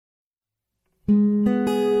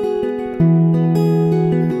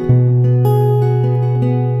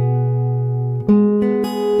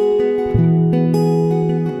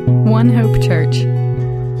One Hope Church.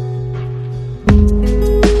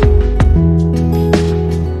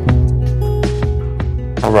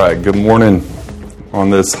 All right, good morning on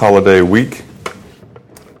this holiday week,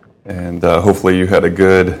 and hopefully you had a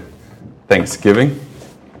good Thanksgiving,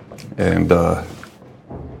 and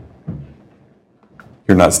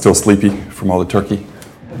you're not still sleepy from all the turkey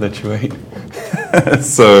that you ate.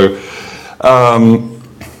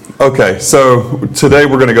 Okay, so today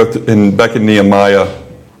we're going to go back in Nehemiah.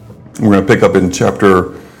 We're going to pick up in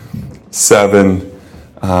chapter 7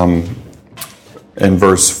 and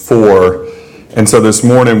verse 4. And so this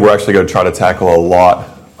morning we're actually going to try to tackle a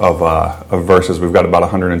lot of verses. We've got about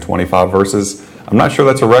 125 verses. I'm not sure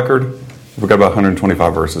that's a record. We've got about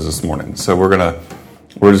 125 verses this morning. So we're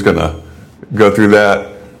just going to go through that,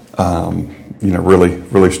 really,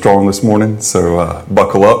 really strong this morning. So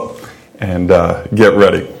buckle up and get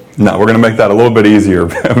ready. Now, we're going to make that a little bit easier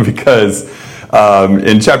because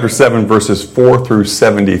in chapter 7, verses 4 through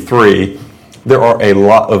 73, there are a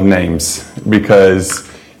lot of names because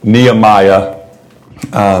Nehemiah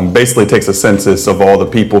basically takes a census of all the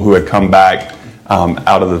people who had come back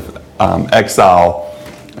out of the exile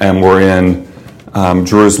and were in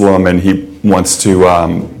Jerusalem, and he wants to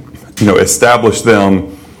establish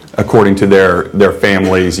them according to their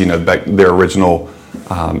families, their original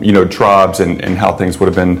tribes and how things would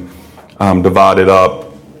have been divided up.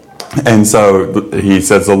 And so he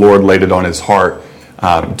says the Lord laid it on his heart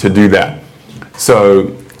to do that. So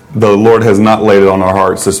the Lord has not laid it on our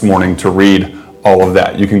hearts this morning to read all of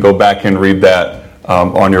that. You can go back and read that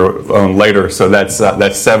on your own later. So that's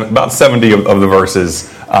about 70 of the verses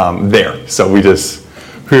there. So we're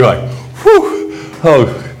like, whew,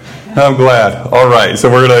 oh, I'm glad. All right, so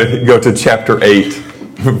we're going to go to chapter 8,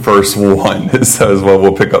 verse 1. So is what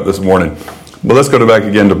we'll pick up this morning. But let's go back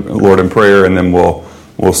again to Lord in prayer, and then we'll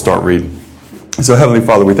start reading. So Heavenly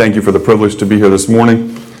Father, we thank you for the privilege to be here this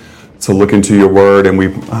morning, to look into your word, and we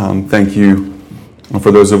thank you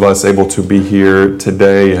for those of us able to be here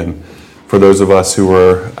today, and for those of us who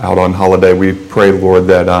are out on holiday. We pray, Lord,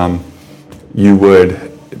 that you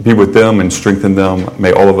would be with them and strengthen them.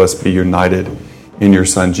 May all of us be united in your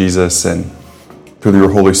Son, Jesus, and through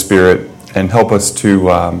your Holy Spirit, and help us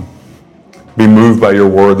to be moved by your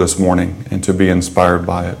word this morning and to be inspired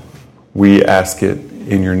by it. We ask it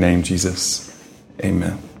in your name, Jesus.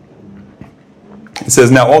 Amen. It says,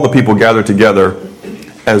 now all the people gathered together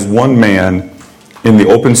as one man in the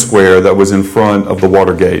open square that was in front of the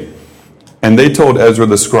water gate. And they told Ezra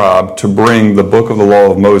the scribe to bring the book of the law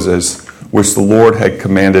of Moses, which the Lord had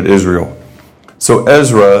commanded Israel. So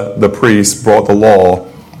Ezra the priest brought the law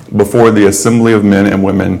before the assembly of men and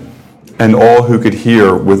women and all who could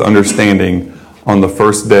hear with understanding on the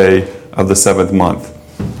first day of the 7th month.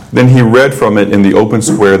 Then he read from it in the open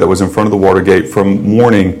square that was in front of the water gate from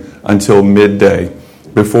morning until midday,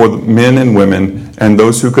 before the men and women and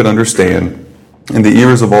those who could understand, and the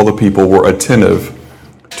ears of all the people were attentive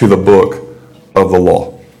to the book of the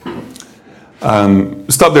law.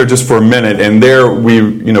 Stop there just for a minute, and there we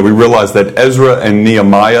realize that Ezra and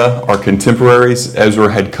Nehemiah are contemporaries.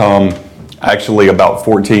 Ezra had come actually about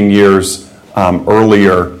 14 years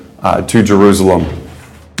earlier to Jerusalem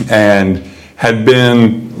and had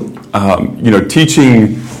been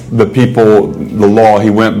teaching the people the law. He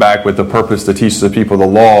went back with the purpose to teach the people the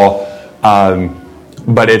law,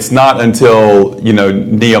 but it's not until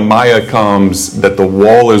Nehemiah comes that the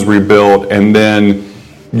wall is rebuilt, and then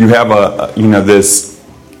you have this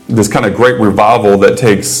kind of great revival that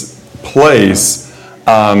takes place.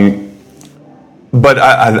 But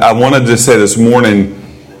I wanted to say this morning,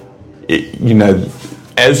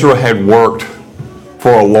 Ezra had worked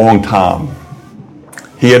for a long time.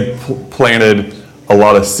 He had planted a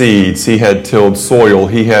lot of seeds. He had tilled soil.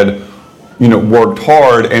 He had, worked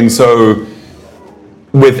hard. And so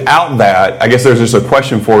without that, I guess there's just a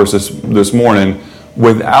question for us this morning.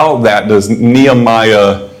 Without that, does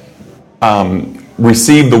Nehemiah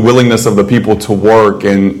receive the willingness of the people to work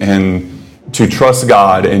and to trust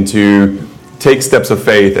God and to take steps of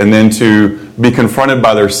faith and then to be confronted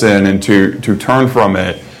by their sin and to turn from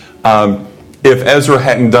it? If Ezra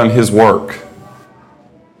hadn't done his work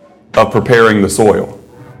of preparing the soil.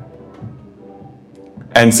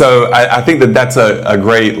 And so I think that's a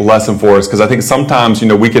great lesson for us, because I think sometimes,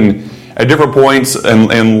 we can, at different points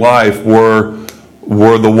in life, we're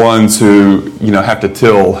the ones who, have to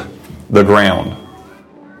till the ground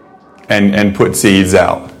and put seeds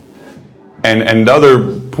out. And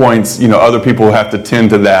other points, other people have to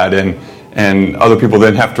tend to that, and other people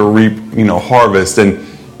then have to reap, harvest. And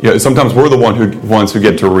sometimes we're the ones who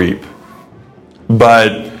get to reap.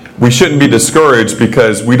 But we shouldn't be discouraged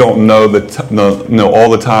because we don't know know all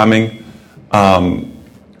the timing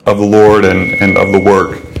of the Lord and of the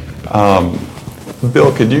work.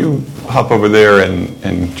 Bill, could you hop over there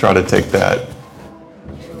and try to take that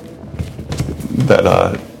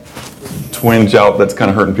twinge out that's kind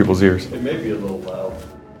of hurting people's ears? It may be a little loud.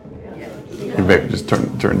 You maybe just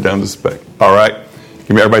turn it down to spec. All right.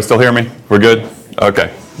 Can everybody still hear me? We're good?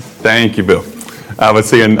 Okay. Thank you, Bill. I was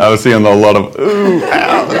seeing a lot of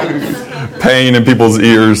pain in people's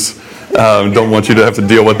ears. Don't want you to have to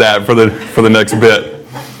deal with that for the next bit.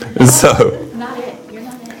 So, Not it. You're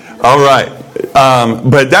not it. all right.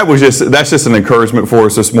 But that's just an encouragement for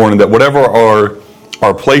us this morning, that whatever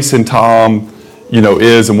our place in time,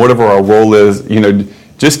 is, and whatever our role is,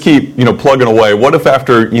 just keep, plugging away. What if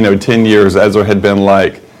after, 10 years, Ezra had been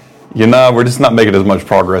like, we're just not making as much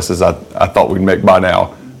progress as I thought we'd make by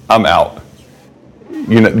now. I'm out.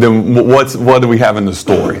 Then what do we have in the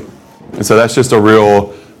story? And so that's just a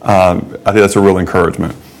real, I think that's a real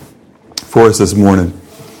encouragement for us this morning.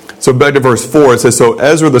 So back to verse 4, it says, "So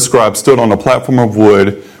Ezra the scribe stood on a platform of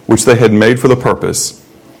wood, which they had made for the purpose.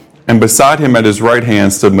 And beside him at his right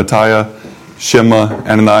hand stood Mattaiah, Shema,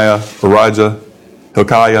 Ananiah, Arijah,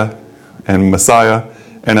 Hilkiah, and Messiah.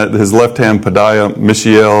 And at his left hand, Pedaiah,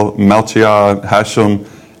 Mishael, Malchiah, Hashem,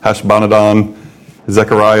 Hashbanadan,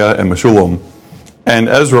 Zechariah, and Meshullam. And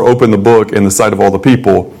Ezra opened the book in the sight of all the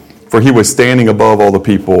people, for he was standing above all the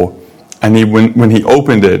people. And when he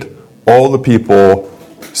opened it, all the people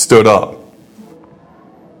stood up.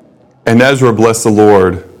 And Ezra blessed the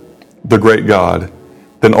Lord, the great God.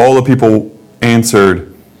 Then all the people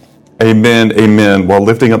answered, Amen, Amen, while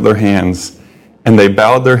lifting up their hands. And they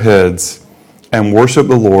bowed their heads and worshiped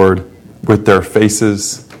the Lord with their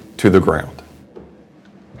faces to the ground."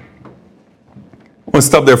 I want to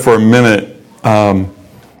stop there for a minute,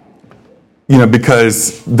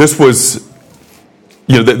 because this was,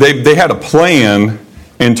 they had a plan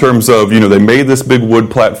in terms of, they made this big wood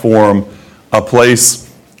platform, a place,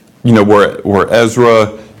 where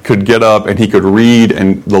Ezra could get up and he could read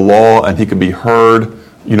and the law, and he could be heard,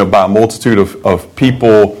 by a multitude of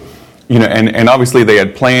people, and obviously they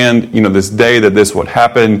had planned, this day that this would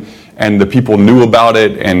happen, and the people knew about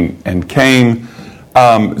it and came.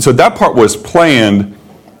 So that part was planned.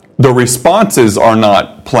 The responses are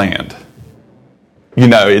not planned.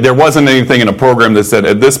 There wasn't anything in a program that said,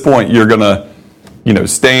 at this point, you're going to,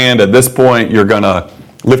 stand. At this point, you're going to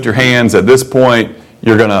lift your hands. At this point,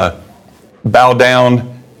 you're going to bow down,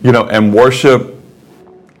 and worship.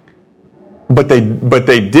 But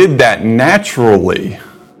they did that naturally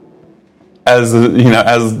as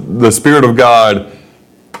the Spirit of God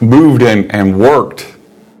moved and worked,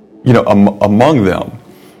 among them.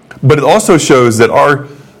 But it also shows that our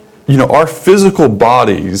physical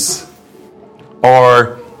bodies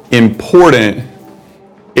are important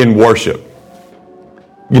in worship.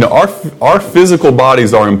 Our physical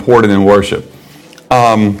bodies are important in worship.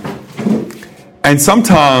 And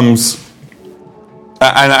sometimes,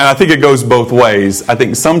 and I think it goes both ways. I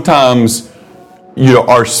think sometimes,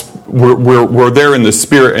 we're there in the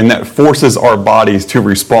Spirit, and that forces our bodies to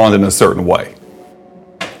respond in a certain way.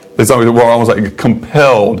 We're almost like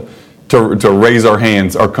compelled to raise our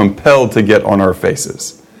hands, are compelled to get on our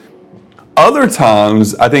faces. Other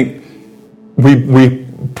times, I think we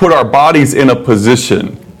put our bodies in a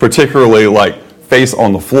position, particularly like face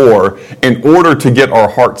on the floor, in order to get our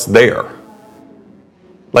hearts there.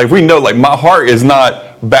 Like we know, like my heart is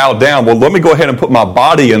not bowed down. Well, let me go ahead and put my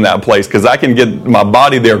body in that place because I can get my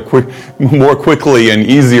body there more quickly and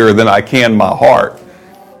easier than I can my heart.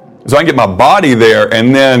 So I can get my body there,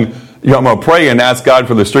 and then I'm going to pray and ask God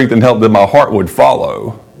for the strength and help that my heart would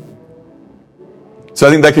follow. So I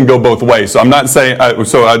think that can go both ways. So I'm not saying, I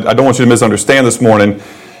don't want you to misunderstand this morning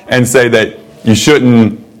and say that you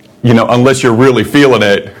shouldn't, unless you're really feeling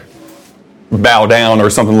it, bow down or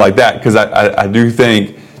something like that, because I do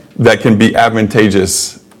think that can be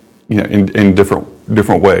advantageous, in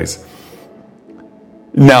different ways.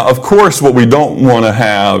 Now, of course, what we don't want to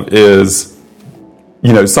have is,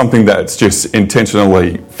 something that's just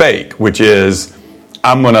intentionally fake, which is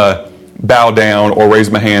I'm going to bow down or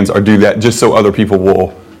raise my hands or do that just so other people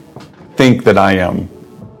will think that I am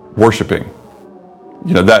worshiping.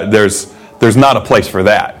 That there's not a place for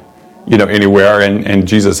that, anywhere, and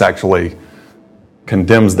Jesus actually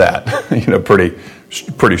condemns that,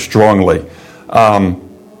 pretty strongly.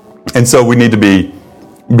 And so we need to be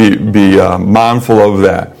mindful of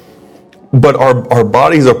that. But our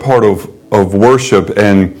bodies are part of worship,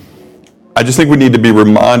 and I just think we need to be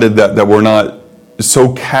reminded that we're not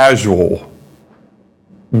so casual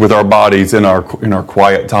with our bodies in our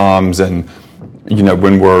quiet times and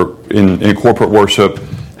when we're in corporate worship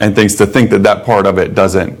and things, to think that part of it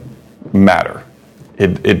doesn't matter.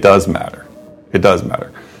 It does matter. It does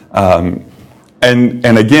matter.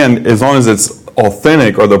 And again, as long as it's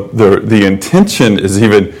authentic, or the intention is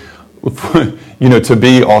even, to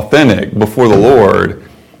be authentic before the Lord,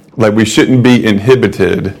 like we shouldn't be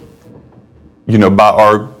inhibited, by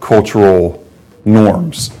our cultural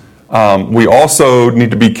norms. We also need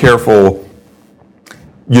to be careful,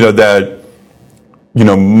 that,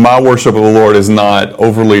 my worship of the Lord is not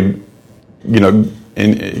overly,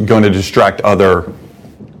 going to distract other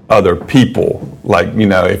people. Like,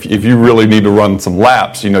 if you really need to run some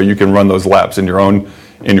laps, you can run those laps in your own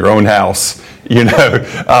house,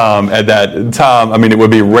 at that time. I mean, it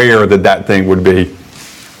would be rare that thing would be,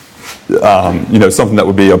 something that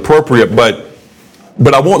would be appropriate, but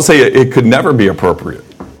I won't say it could never be appropriate.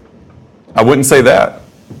 I wouldn't say that.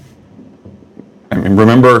 I mean,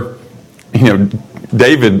 remember, King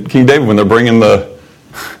David, when they're bringing the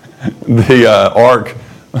ark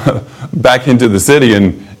back into the city,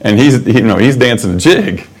 and he's dancing a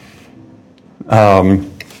jig, and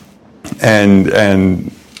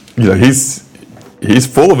he's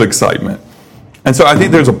full of excitement. And so I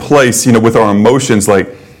think there's a place, with our emotions, like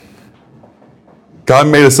God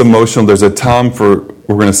made us emotional. There's a time for,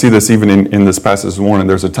 we're going to see this even in this passage this morning,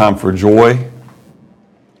 there's a time for joy.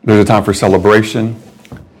 There's a time for celebration.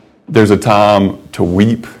 There's a time to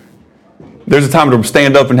weep. There's a time to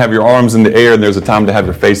stand up and have your arms in the air, and there's a time to have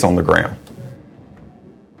your face on the ground.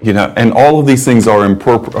 And all of these things are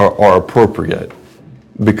appropriate,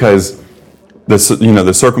 because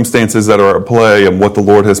the circumstances that are at play and what the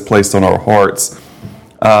Lord has placed on our hearts.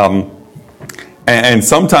 And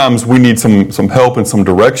sometimes we need some help and some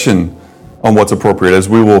direction on what's appropriate, as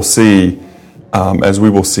we will see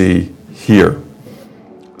here.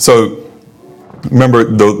 So remember,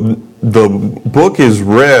 the book is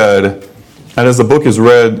read, and as the book is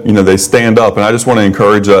read, they stand up. And I just want to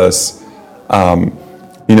encourage us,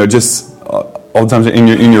 just all the times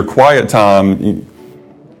in your quiet time,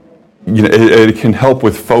 it can help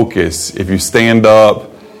with focus if you stand up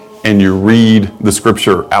and you read the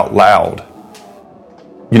scripture out loud.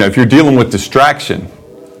 If you're dealing with distraction,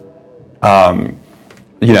 then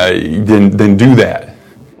do that.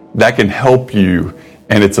 That can help you,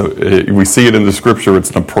 and we see it in the scripture. It's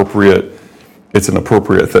an appropriate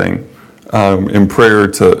thing. In prayer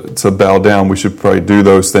to bow down, we should probably do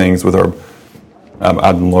those things with our.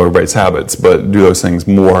 I don't know everybody's habits, but do those things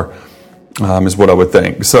more is what I would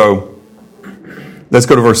think. So let's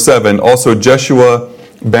go to verse 7. Also Jeshua,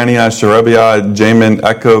 Bani, Sherebiah, Jamin,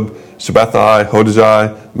 Akub, Shabbathai,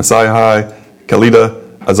 Hodijah, Messiah, Kelida,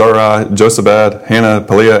 Azariah, Josabad, Hannah,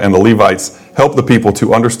 Peleah, and the Levites helped the people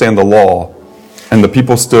to understand the law, and the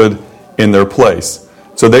people stood in their place.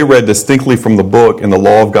 So they read distinctly from the book and the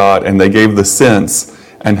law of God, and they gave the sense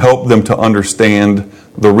and helped them to understand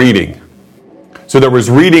the reading. So there was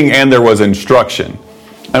reading and there was instruction.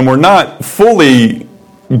 And we're not fully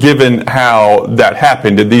given how that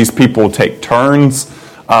happened. Did these people take turns,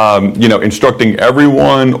 instructing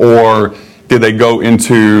everyone, or did they go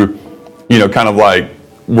into, kind of like,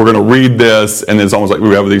 we're going to read this, and it's almost like we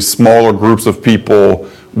have these smaller groups of people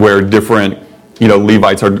where different,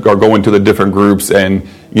 Levites are going to the different groups and,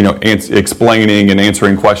 explaining and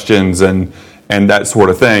answering questions and that sort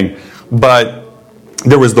of thing. But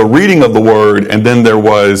there was the reading of the word, and then there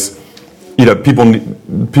was,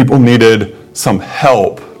 people needed some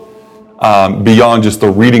help beyond just the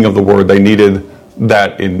reading of the word. They needed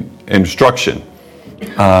that instruction.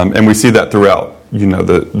 And we see that throughout,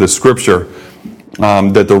 the scripture,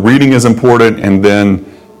 that the reading is important, and then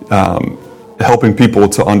helping people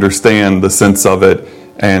to understand the sense of it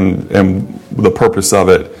and the purpose of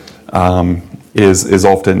it is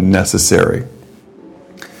often necessary.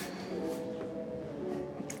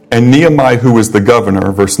 And Nehemiah, who was the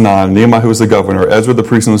governor, verse 9, Nehemiah, who was the governor, Ezra the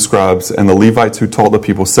priest and the scribes, and the Levites who taught the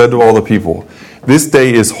people, said to all the people, "This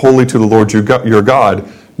day is holy to the Lord your God.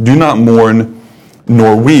 Do not mourn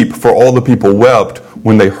nor weep," for all the people wept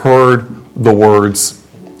when they heard the words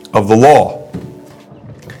of the law.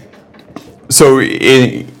 So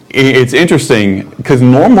it's interesting, because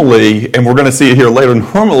normally, and we're going to see it here later,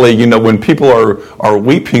 normally, when people are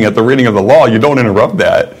weeping at the reading of the law, you don't interrupt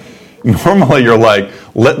that. Normally you're like,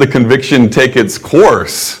 let the conviction take its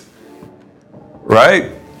course, right?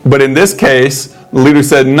 But in this case, the leader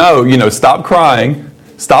said, no, stop crying,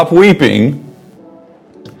 stop weeping.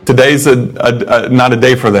 Today's not a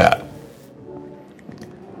day for that.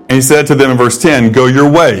 And he said to them in verse 10, "Go your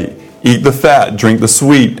way, eat the fat, drink the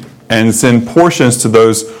sweet, and send portions to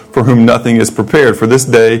those for whom nothing is prepared, for this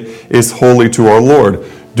day is holy to our Lord.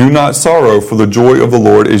 Do not sorrow, for the joy of the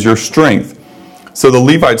Lord is your strength." So the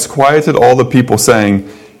Levites quieted all the people, saying,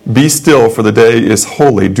 "Be still, for the day is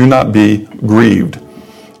holy. Do not be grieved."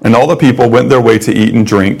 And all the people went their way to eat and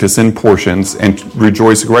drink, to send portions, and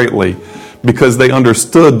rejoice greatly, because they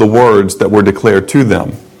understood the words that were declared to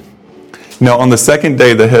them. Now on the second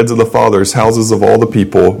day, the heads of the fathers' houses of all the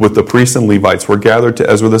people, with the priests and Levites, were gathered to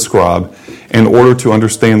Ezra the scribe, in order to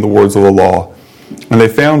understand the words of the law. And they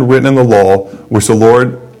found written in the law, which the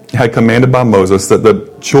Lord had commanded by Moses, that the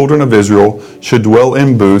children of Israel should dwell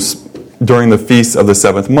in booths during the feast of the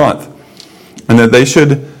 7th month, and that they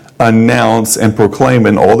should announce and proclaim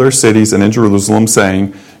in all their cities and in Jerusalem,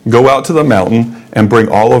 saying, "Go out to the mountain and bring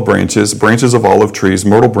olive branches, branches of olive trees,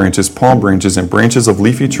 myrtle branches, palm branches, and branches of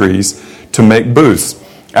leafy trees to make booths,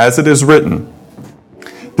 as it is written."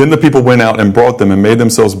 Then the people went out and brought them and made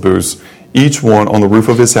themselves booths, each one on the roof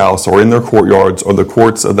of his house, or in their courtyards, or the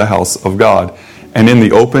courts of the house of God, and in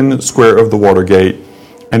the open square of the water gate,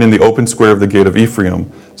 and in the open square of the gate of Ephraim.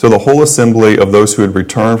 So the whole assembly of those who had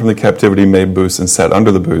returned from the captivity made booths and sat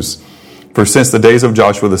under the booths. For since the days of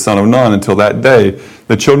Joshua the son of Nun until that day,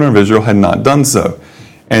 the children of Israel had not done so,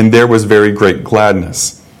 and there was very great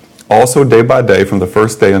gladness. Also day by day, from the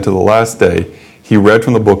first day until the last day, he read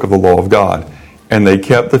from the book of the law of God. And they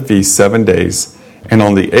kept the feast 7 days, and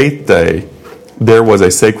on the 8th day there was a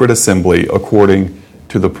sacred assembly according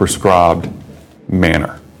to the prescribed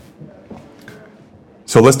manner.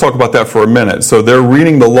 So let's talk about that for a minute. So they're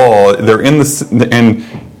reading the law. They're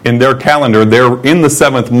in their calendar, they're in the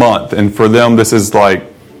 7th month, and for them this is like,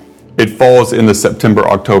 it falls in the September,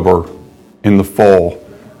 October, in the fall.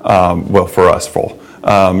 Well, for us, fall.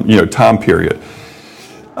 Time period.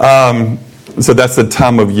 So that's the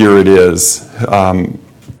time of year it is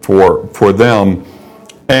for them.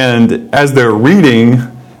 And as they're reading,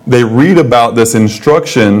 they read about this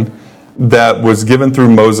instruction that was given through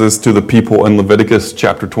Moses to the people in Leviticus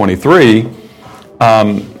chapter 23,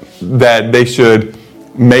 that they should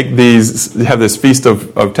have this Feast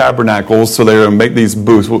of Tabernacles. So they're going to make these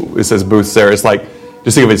booths. It says booths there. It's like,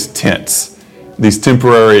 just think of it as tents, these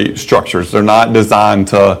temporary structures. They're not designed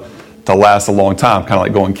to last a long time. Kind of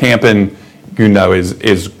like going camping,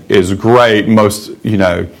 is great. Most,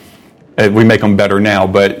 we make them better now,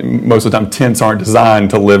 but most of the time tents aren't designed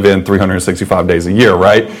to live in 365 days a year,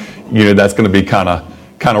 right? That's going to be kind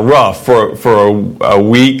of rough for a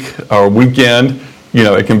week or a weekend.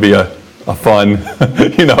 It can be a fun,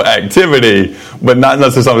 activity, but not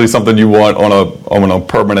necessarily something you want on a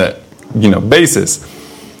permanent, basis.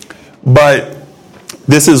 But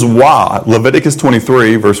this is why Leviticus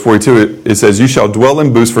 23, verse 42, it says, "You shall dwell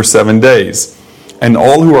in booths for 7 days, and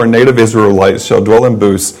all who are native Israelites shall dwell in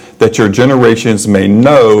booths, that your generations may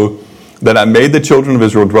know that I made the children of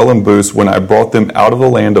Israel dwell in booths when I brought them out of the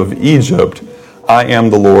land of Egypt. I am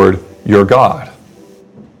the Lord your God."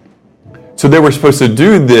 So they were supposed to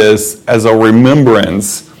do this as a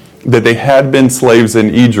remembrance that they had been slaves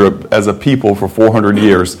in Egypt as a people for 400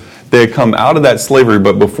 years. They had come out of that slavery,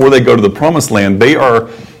 but before they go to the promised land, they are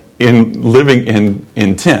living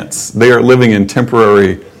in tents. They are living in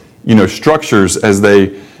temporary, structures as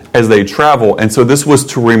they travel. And so this was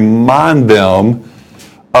to remind them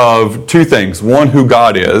of two things. One, who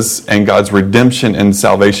God is and God's redemption and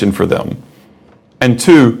salvation for them. And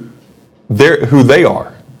two, who they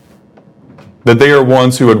are. That they are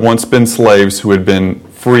ones who had once been slaves, who had been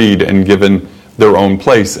freed and given their own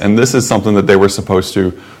place. And this is something that they were supposed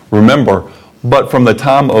to remember. But from the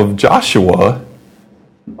time of Joshua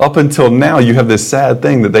up until now, you have this sad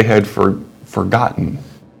thing that they had forgotten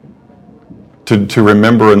to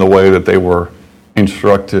remember in the way that they were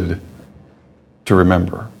instructed to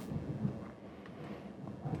remember.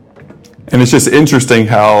 And it's just interesting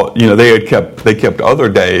how, they kept other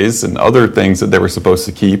days and other things that they were supposed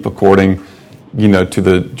to keep according, to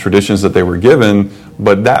the traditions that they were given,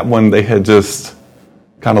 but that one they had just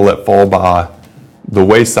kind of let fall by the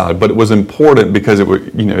wayside. But it was important because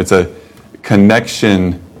it's a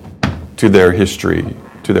connection to their history,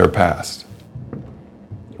 to their past. It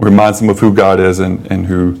reminds them of who God is and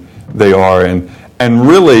who they are. And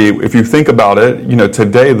really, if you think about it,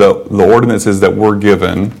 today the ordinances that we're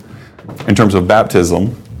given in terms of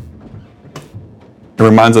baptism, it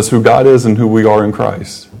reminds us who God is and who we are in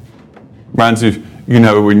Christ. It reminds you,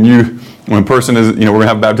 when a person is, we're going to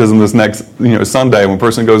have baptism this next, Sunday. When a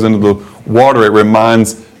person goes into the water, it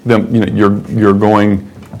reminds them, you're going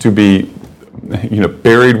to be,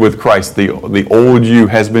 buried with Christ. The old you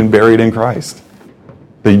has been buried in Christ.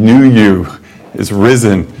 The new you is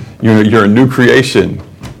risen. You're a new creation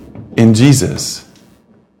in Jesus.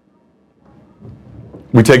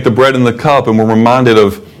 We take the bread and the cup and we're reminded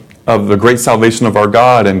of of the great salvation of our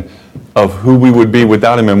God and of who we would be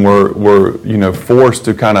without him, and we're forced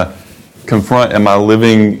to kind of confront, am I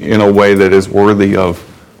living in a way that is worthy of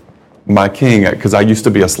my King? Because I used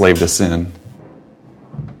to be a slave to sin,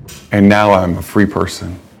 and now I'm a free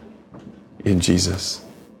person in Jesus.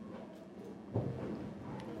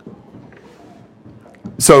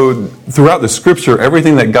 So throughout the scripture,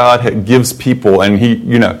 everything that God gives people, and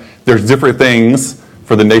there's different things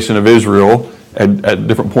for the nation of Israel at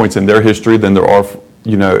different points in their history than there are,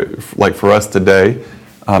 like for us today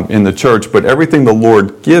in the church. But everything the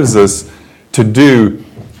Lord gives us to do,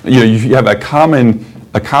 you have a common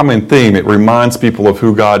theme. It reminds people of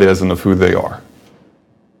who God is and of who they are.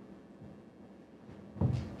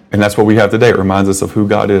 And that's what we have today. It reminds us of who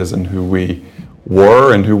God is and who we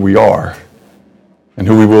were and who we are and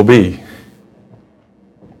who we will be.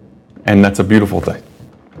 And that's a beautiful thing.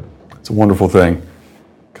 It's a wonderful thing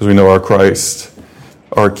because we know our Christ,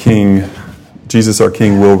 our King, Jesus our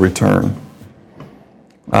King will return.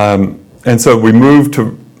 And so we move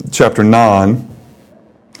to chapter 9,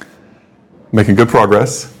 making good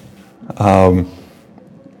progress. And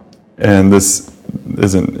this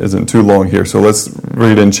isn't too long here. So let's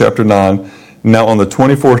read in chapter 9. Now on the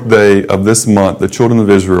 24th day of this month, the children of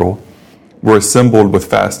Israel were assembled with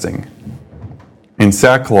fasting, in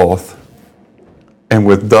sackcloth, and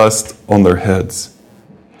with dust on their heads.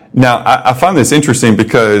 Now, I find this interesting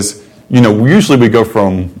because, usually we go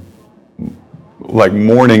from like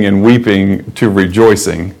mourning and weeping to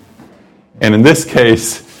rejoicing. And in this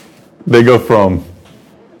case, they go from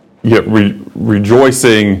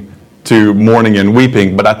rejoicing to mourning and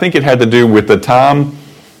weeping. But I think it had to do with the time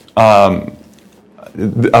of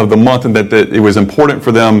the month, and that it was important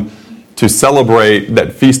for them to celebrate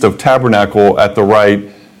that Feast of Tabernacle at the right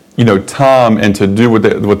time, and to do what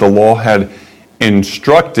the law had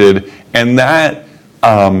instructed. And that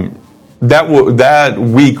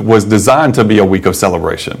week was designed to be a week of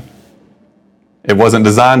celebration. It wasn't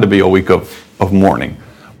designed to be a week of mourning.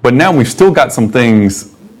 But now we've still got some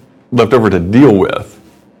things left over to deal with.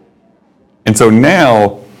 And so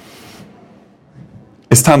now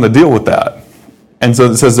it's time to deal with that. And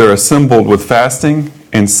so it says they're assembled with fasting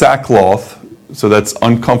and sackcloth, so that's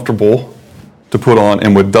uncomfortable to put on,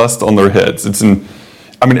 and with dust on their heads.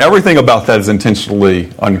 Everything about that is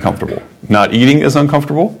intentionally uncomfortable. Not eating is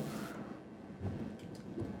uncomfortable.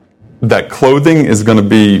 That clothing is going to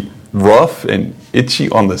be rough and itchy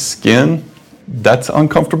on the skin. That's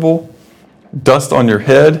uncomfortable. Dust on your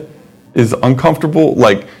head is uncomfortable.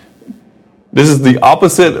 Like, this is the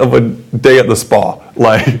opposite of a day at the spa.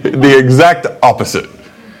 Like, the exact opposite.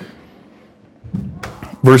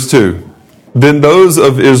 Verse 2. Then those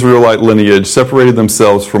of Israelite lineage separated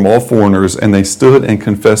themselves from all foreigners, and they stood and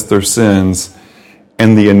confessed their sins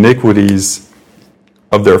and the iniquities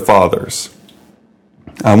of their fathers.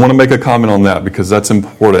 I want to make a comment on that because that's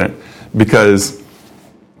important. Because,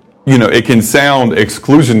 it can sound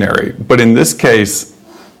exclusionary, but in this case,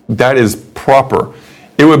 that is proper.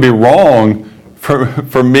 It would be wrong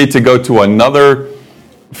for me to go to another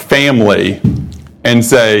family and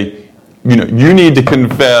say, you need to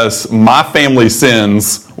confess my family's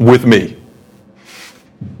sins with me.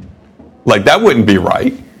 Like, that wouldn't be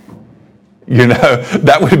right.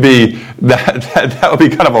 That would be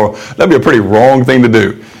that'd be a pretty wrong thing to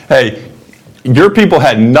do. Hey, your people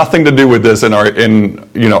had nothing to do with this in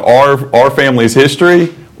our family's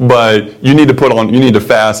history, but you need to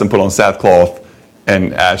fast and put on sackcloth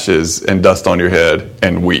and ashes and dust on your head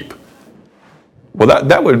and weep. Well,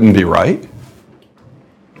 that wouldn't be right.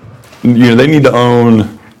 They need to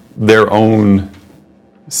own their own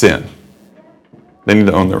sin. They need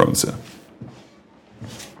to own their own sin.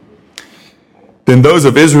 Then those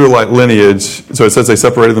of Israelite lineage, so it says they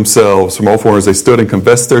separated themselves from all foreigners, they stood and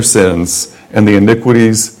confessed their sins and the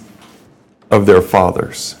iniquities of their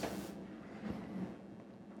fathers.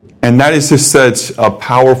 And that is just such a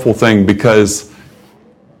powerful thing, because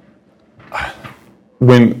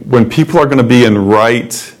when people are going to be in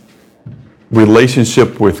right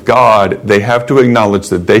relationship with God, they have to acknowledge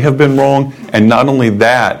that they have been wrong, and not only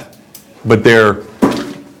that, but their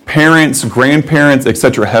parents, grandparents,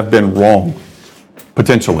 etc. have been wrong,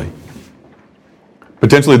 potentially.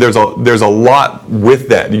 Potentially, there's a lot with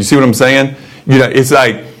that. Do you see what I'm saying? It's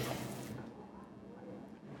like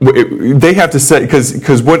they have to say,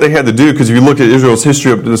 because what they had to do, because if you look at Israel's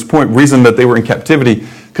history up to this point, reason that they were in captivity,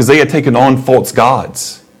 because they had taken on false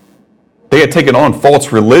gods. They had taken on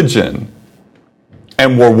false religion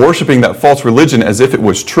and were worshiping that false religion as if it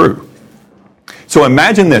was true. So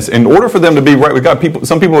imagine this. In order for them to be right with God,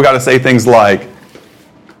 some people have got to say things like,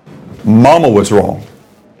 Mama was wrong.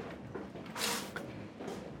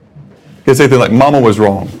 He'd say things like, Mama was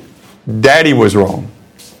wrong. Daddy was wrong.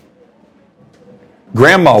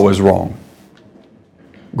 Grandma was wrong.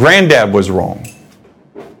 Granddad was wrong.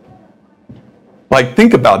 Like,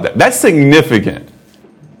 think about that. That's significant.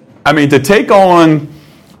 I mean, to take on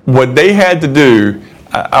what they had to do,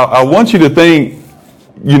 I want you to think,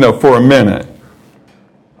 for a minute.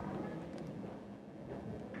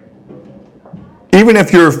 Even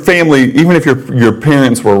if your family, even if your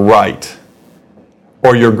parents were right,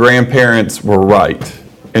 or your grandparents were right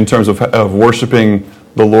in terms of worshiping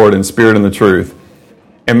the Lord in spirit and the truth,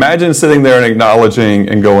 imagine sitting there and acknowledging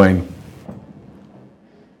and going,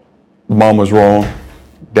 Mom was wrong,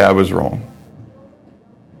 Dad was wrong,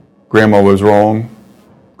 Grandma was wrong,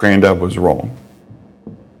 Granddad was wrong.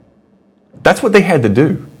 That's what they had to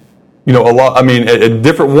do.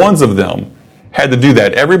 Different ones of them had to do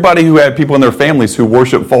that. Everybody who had people in their families who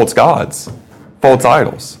worship false gods, false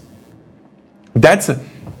idols. That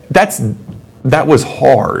was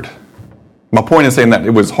hard. My point is saying that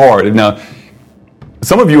it was hard. Now,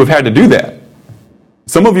 some of you have had to do that.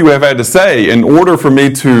 Some of you have had to say, in order for me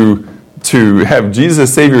to have Jesus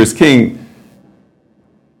as Savior as King,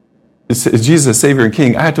 Jesus as Savior and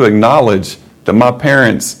King, I had to acknowledge that my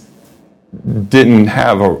parents didn't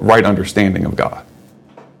have a right understanding of God.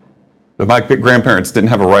 That my grandparents didn't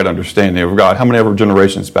have a right understanding of God. How many ever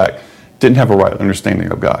generations back didn't have a right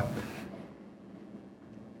understanding of God?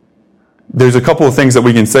 There's a couple of things that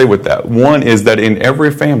we can say with that. One is that in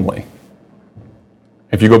every family,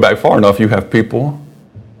 if you go back far enough, you have people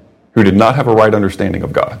who did not have a right understanding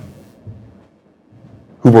of God,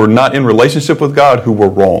 who were not in relationship with God, who were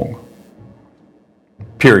wrong.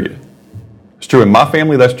 Period. It's true in my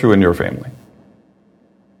family, that's true in your family.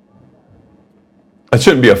 It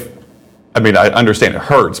shouldn't be I understand it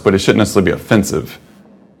hurts, but it shouldn't necessarily be offensive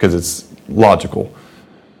because it's logical.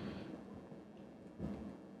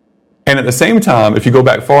 And at the same time, if you go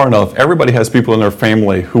back far enough, everybody has people in their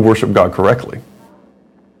family who worship God correctly.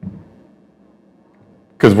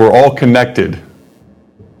 Because we're all connected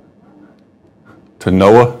to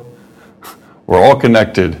Noah. We're all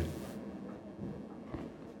connected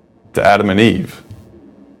to Adam and Eve,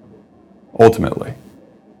 ultimately.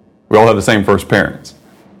 We all have the same first parents.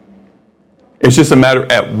 It's just a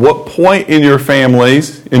matter at what point in your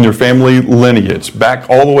families, in your family lineage, back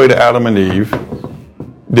all the way to Adam and Eve,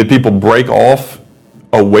 did people break off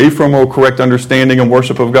away from a correct understanding and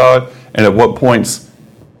worship of God, and at what points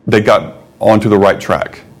they got onto the right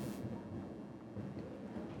track.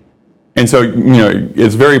 And so,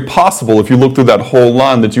 it's very possible if you look through that whole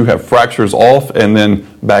line that you have fractures off and then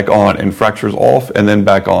back on, and fractures off and then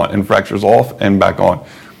back on, and fractures off and back on.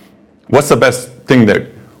 What's the best thing that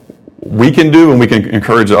we can do and we can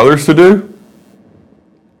encourage others to do?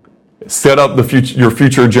 Set up your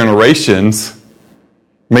future generations,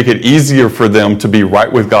 make it easier for them to be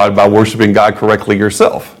right with God by worshiping God correctly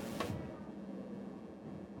yourself.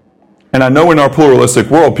 And I know in our pluralistic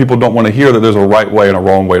world, people don't want to hear that there's a right way and a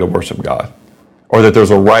wrong way to worship God, or that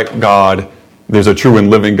there's a right God, there's a true and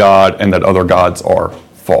living God, and that other gods are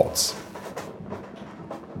false.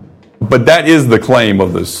 But that is the claim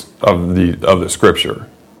of the Scripture.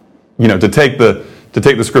 To take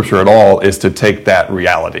the Scripture at all is to take that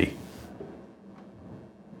reality.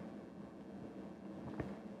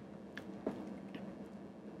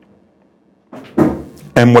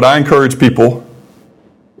 And what I encourage people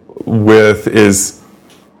with is,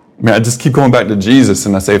 I just keep going back to Jesus,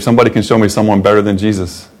 and I say, if somebody can show me someone better than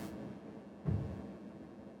Jesus,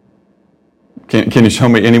 can you show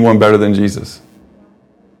me anyone better than Jesus?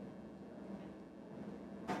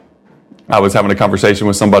 I was having a conversation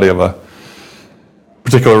with somebody of a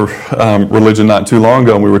particular religion not too long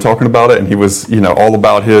ago, and we were talking about it, and he was, all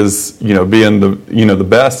about his, being the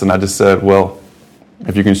best, and I just said, well,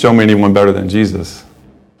 if you can show me anyone better than Jesus,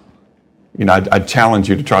 I challenge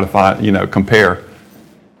you to try to find, compare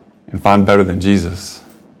and find better than Jesus.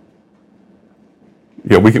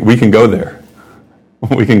 We can go there.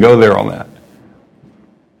 We can go there on that.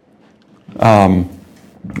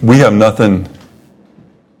 We have nothing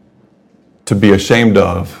to be ashamed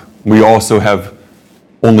of. We also have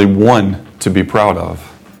only one to be proud of.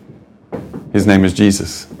 His name is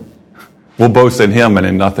Jesus. We'll boast in him and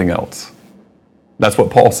in nothing else. That's what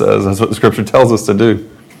Paul says. That's what the Scripture tells us to do.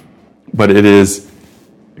 But it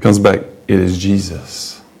comes back, it is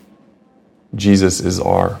Jesus. Jesus is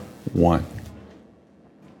our one.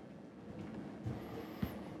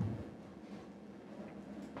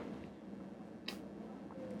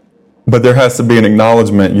 But there has to be an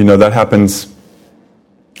acknowledgement, that happens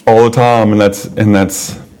all the time, and that's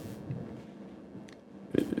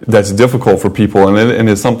difficult for people, and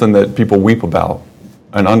it's something that people weep about.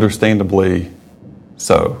 and understandably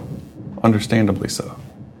so. Understandably so.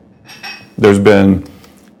 There's been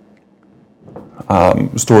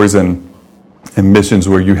stories in missions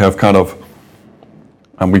where you have kind of,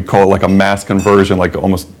 we call it like a mass conversion, like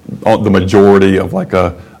almost the majority of like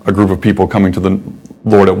a group of people coming to the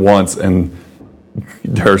Lord at once, and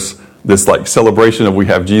there's this like celebration of we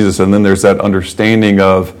have Jesus, and then there's that understanding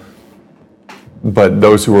of, but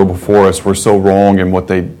those who were before us were so wrong in what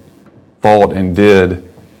they thought and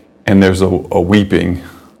did, and there's a weeping,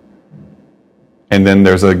 and then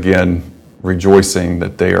there's again rejoicing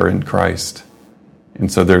that they are in Christ.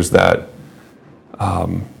 And so there's that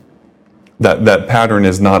that pattern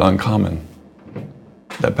is not uncommon.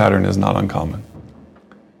 That pattern is not uncommon.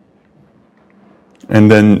 And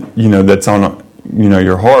then, that's on,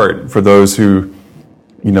 your heart for those who,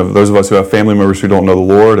 those of us who have family members who don't know the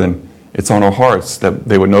Lord, and it's on our hearts that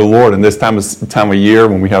they would know the Lord. And this time of year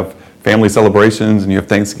when we have family celebrations and you have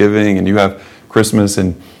Thanksgiving and you have Christmas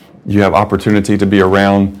and you have opportunity to be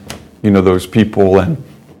around, those people and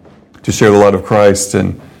to share the light of Christ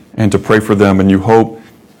and to pray for them, and you hope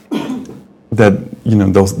that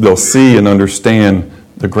they'll see and understand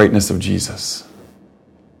the greatness of Jesus.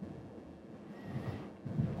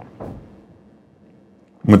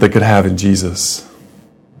 What they could have in Jesus.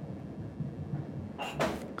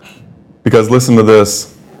 Because listen to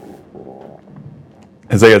this.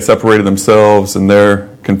 As they had separated themselves and they're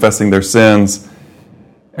confessing their sins,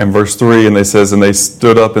 and verse 3, and they says, and they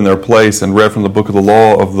stood up in their place and read from the book of the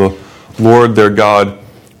law of the Lord their God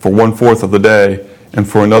for 1/4 of the day, and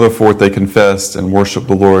for another fourth they confessed and worshiped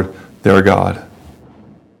the Lord their God.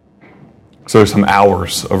 So there's some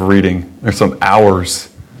hours of reading. There's some hours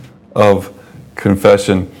of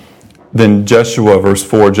confession. Then Jeshua, verse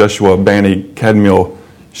 4, Jeshua, Bani, Kadmiel,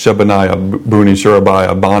 Shebaniah, Buni,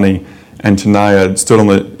 Sherebiah, Bani, and Taniah stood on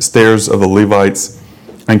the stairs of the Levites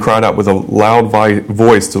and cried out with a loud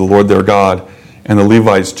voice to the Lord their God. And the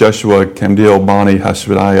Levites, Jeshua, Kadmiel, Bani,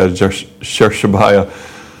 Hashabiah, Sherebiah,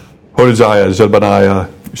 Hodijah,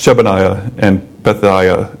 Shebaniah, and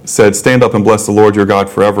Pethiah said, stand up and bless the Lord your God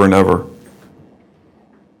forever and ever.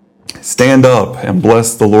 Stand up and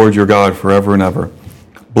bless the Lord your God forever and ever.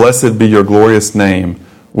 Blessed be your glorious name,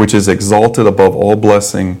 which is exalted above all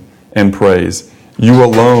blessing and praise. You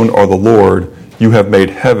alone are the Lord. You have made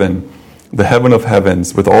heaven, the heaven of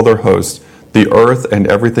heavens, with all their hosts, the earth and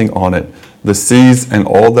everything on it, the seas and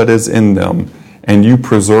all that is in them, and you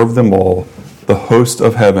preserve them all. The host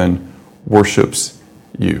of heaven worships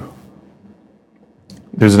you.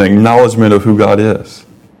 There's an acknowledgement of who God is.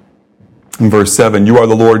 In verse 7, you are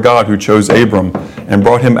the Lord God who chose Abram and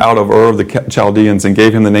brought him out of Ur of the Chaldeans and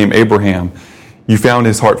gave him the name Abraham. You found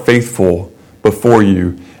his heart faithful before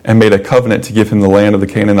you and made a covenant to give him the land of the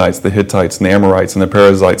Canaanites, the Hittites, and the Amorites, and the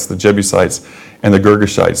Perizzites, the Jebusites, and the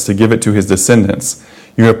Girgashites, to give it to his descendants.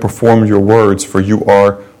 You have performed your words, for you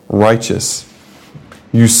are righteous.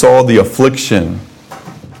 You saw the affliction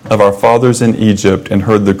of our fathers in Egypt and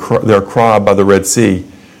heard their cry by the Red Sea.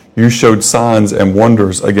 You showed signs and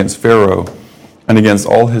wonders against Pharaoh and against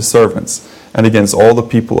all his servants and against all the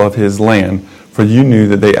people of his land, for you knew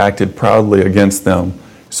that they acted proudly against them.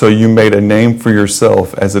 So you made a name for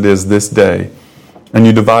yourself as it is this day. And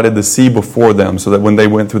you divided the sea before them, so that when they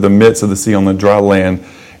went through the midst of the sea on the dry land,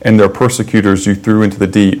 and their persecutors you threw into the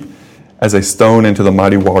deep, as a stone into the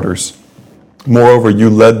mighty waters. Moreover, you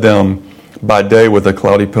led them by day with a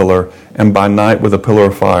cloudy pillar, and by night with a pillar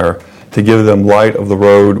of fire, to give them light of the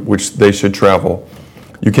road which they should travel.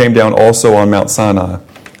 You came down also on Mount Sinai,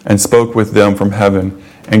 and spoke with them from heaven,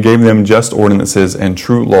 and gave them just ordinances and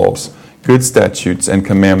true laws, good statutes and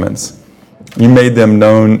commandments. You made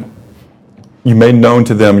known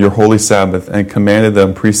to them your holy Sabbath, and commanded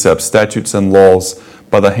them precepts, statutes, and laws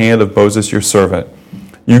by the hand of Moses your servant.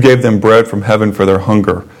 You gave them bread from heaven for their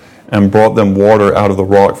hunger, and brought them water out of the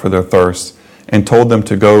rock for their thirst, and told them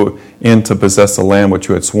to go in to possess the land which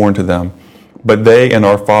you had sworn to them. But they and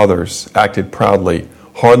our fathers acted proudly,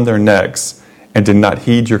 hardened their necks, and did not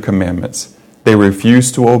heed your commandments. They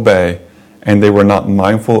refused to obey, and they were not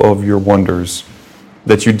mindful of your wonders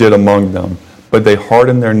that you did among them, but they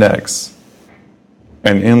hardened their necks.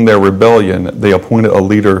 And in their rebellion, they appointed a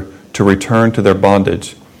leader to return to their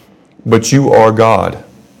bondage. But you are God,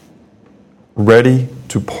 ready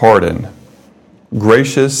to pardon,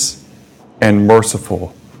 gracious and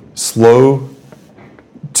merciful, slow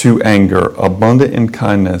to anger, abundant in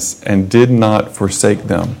kindness, and did not forsake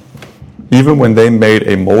them. Even when they made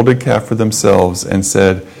a molded calf for themselves and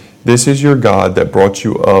said, this is your God that brought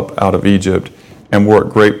you up out of Egypt and were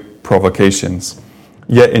at great provocations.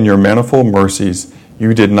 Yet in your manifold mercies,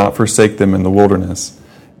 you did not forsake them in the wilderness.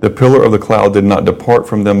 The pillar of the cloud did not depart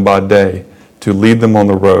from them by day to lead them on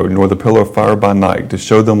the road, nor the pillar of fire by night to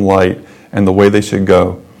show them light and the way they should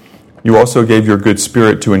go. You also gave your good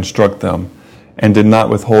spirit to instruct them, and did not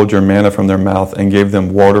withhold your manna from their mouth, and gave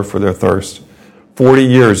them water for their thirst. 40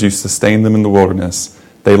 years you sustained them in the wilderness.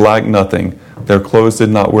 They lacked nothing. Their clothes did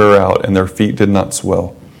not wear out, and their feet did not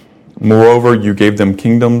swell. Moreover, you gave them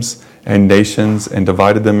kingdoms and nations, and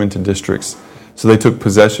divided them into districts. So they took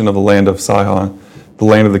possession of the land of Sihon, the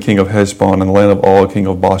land of the king of Heshbon, and the land of Og, king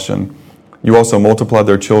of Bashan. You also multiplied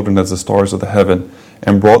their children as the stars of the heaven,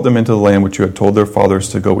 and brought them into the land which you had told their fathers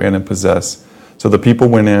to go in and possess. So the people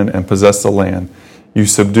went in and possessed the land. You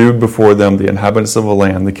subdued before them the inhabitants of the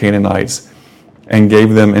land, the Canaanites, and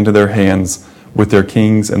gave them into their hands with their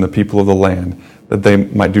kings and the people of the land, that they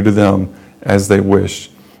might do to them as they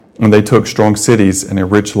wished. And they took strong cities and a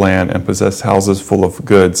rich land, and possessed houses full of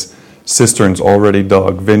goods, cisterns already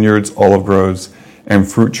dug, vineyards, olive groves,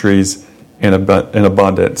 and fruit trees in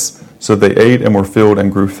abundance. So they ate and were filled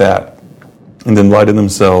and grew fat, and then delighted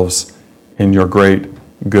themselves in your great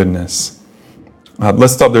goodness.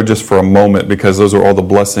 Let's stop there just for a moment, because those are all the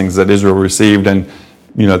blessings that Israel received. And,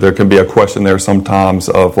 there can be a question there sometimes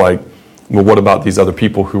of like, well, what about these other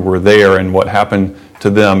people who were there, and what happened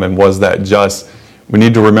to them, and was that just? We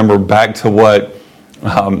need to remember back to what,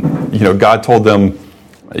 God told them,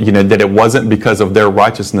 that it wasn't because of their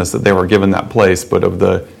righteousness that they were given that place, but of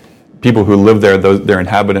the people who lived there, their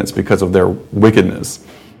inhabitants, because of their wickedness.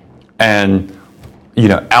 And,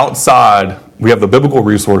 outside, we have the biblical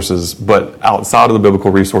resources, but outside of the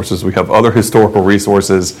biblical resources, we have other historical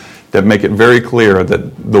resources that make it very clear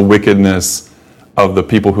that the wickedness of the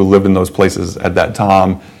people who lived in those places at that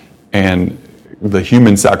time, and the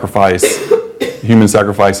human sacrifice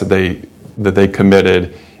that they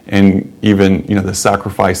committed, and even the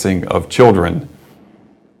sacrificing of children.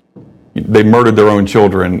 They murdered their own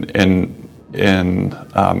children in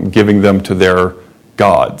giving them to their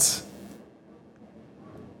gods.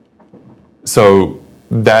 So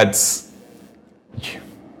that's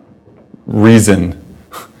reason,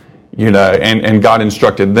 and God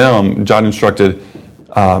instructed the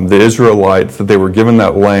Israelites that they were given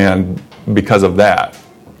that land because of that.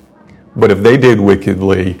 But if they did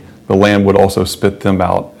wickedly, the land would also spit them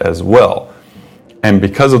out as well. And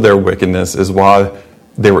because of their wickedness is why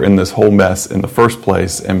they were in this whole mess in the first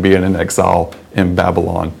place, and being in exile in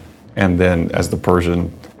Babylon. And then as the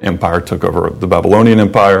Persian Empire took over the Babylonian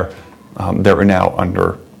Empire, they were now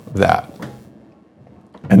under that.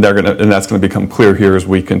 And that's going to become clear here as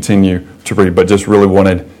we continue to read. But just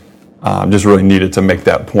really needed to make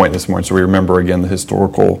that point this morning, so we remember again the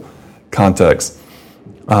historical context.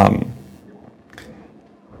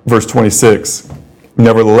 Verse 26,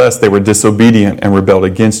 nevertheless, they were disobedient and rebelled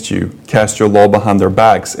against you, cast your law behind their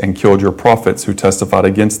backs, and killed your prophets who testified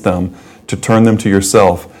against them, to turn them to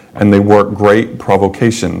yourself, and they worked great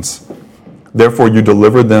provocations. Therefore you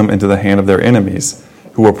delivered them into the hand of their enemies,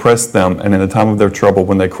 who oppressed them, and in the time of their trouble,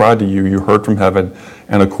 when they cried to you, you heard from heaven,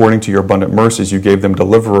 and according to your abundant mercies, you gave them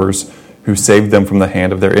deliverers who saved them from the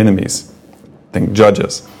hand of their enemies. Think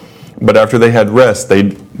Judges. But after they had rest,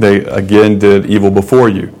 they again did evil before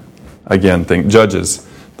you. Again, think Judges,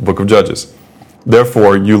 the book of Judges.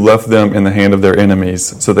 Therefore, you left them in the hand of their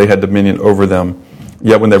enemies, so they had dominion over them.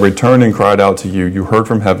 Yet when they returned and cried out to you, you heard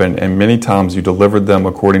from heaven, and many times you delivered them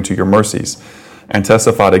according to your mercies, and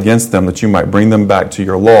testified against them that you might bring them back to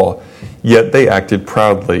your law. Yet they acted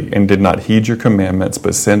proudly and did not heed your commandments,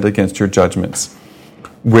 but sinned against your judgments,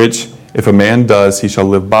 which, if a man does, he shall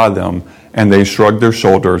live by them. And they shrugged their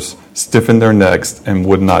shoulders, stiffened their necks, and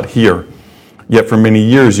would not hear. Yet for many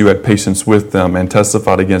years you had patience with them, and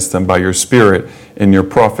testified against them by your Spirit and your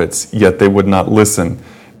prophets, yet they would not listen.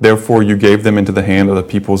 Therefore you gave them into the hand of the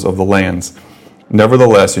peoples of the lands.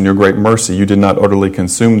 Nevertheless, in your great mercy you did not utterly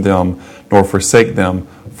consume them, nor forsake them,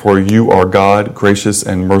 for you are God, gracious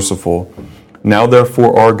and merciful. Now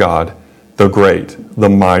therefore our God, the great, the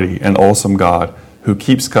mighty, and awesome God, who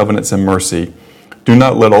keeps covenants and mercy, do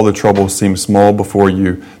not let all the trouble seem small before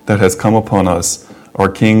you that has come upon us, our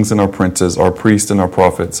kings and our princes, our priests and our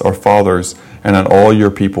prophets, our fathers, and on all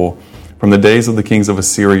your people, from the days of the kings of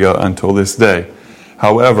Assyria until this day.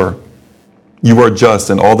 However, you are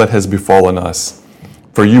just in all that has befallen us,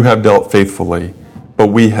 for you have dealt faithfully, but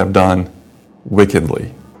we have done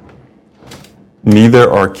wickedly. Neither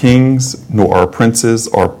our kings, nor our princes,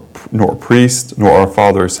 nor priests, nor our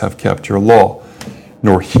fathers have kept your law,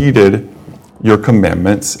 nor heeded your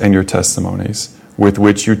commandments and your testimonies, with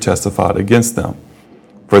which you testified against them.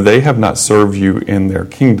 For they have not served you in their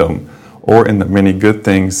kingdom, or in the many good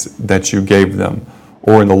things that you gave them,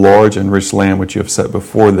 or in the large and rich land which you have set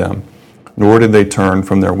before them. nor did they turn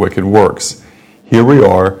from their wicked works. Here we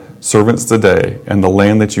are, servants today, in the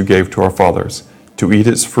land that you gave to our fathers, to eat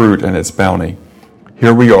its fruit and its bounty.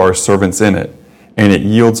 Here we are, servants in it, and it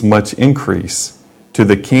yields much increase to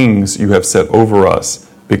the kings you have set over us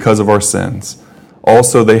because of our sins.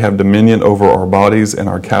 Also they have dominion over our bodies and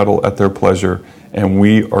our cattle at their pleasure, and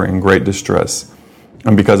we are in great distress.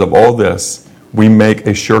 And because of all this, we make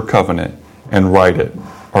a sure covenant and write it.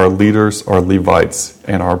 Our leaders are Levites,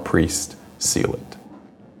 and our priests seal it.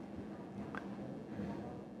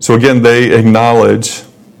 So again, they acknowledge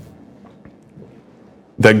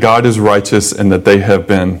that God is righteous and that they have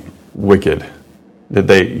been wicked. That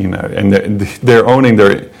they, and they're owning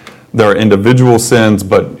their individual sins,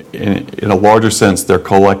 but in a larger sense, their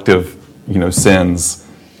collective, sins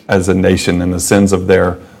as a nation and the sins of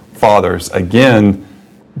their fathers. Again,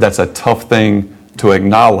 that's a tough thing to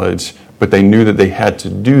acknowledge, but they knew that they had to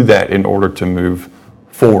do that in order to move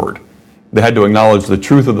forward. They had to acknowledge the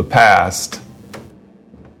truth of the past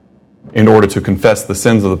in order to confess the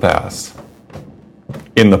sins of the past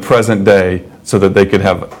in the present day so that they could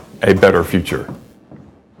have a better future.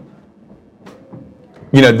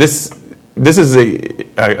 This is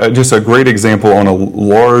just a great example on a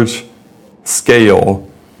large scale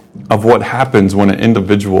of what happens when an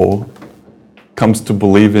individual comes to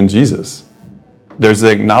believe in Jesus. There's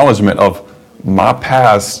the acknowledgement of my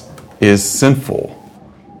past is sinful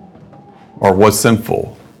or was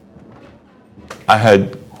sinful. I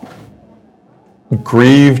had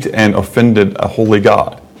grieved and offended a holy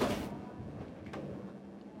God.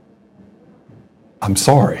 I'm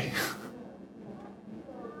sorry.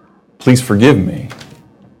 Please forgive me.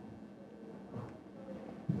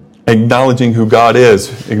 Acknowledging who God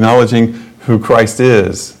is, acknowledging who Christ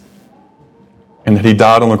is, and that He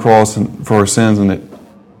died on the cross for our sins and that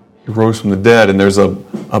He rose from the dead, and there's a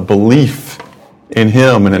belief in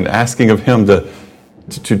Him and an asking of Him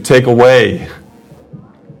to take away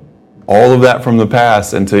all of that from the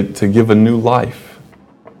past and to give a new life,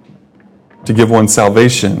 to give one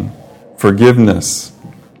salvation, forgiveness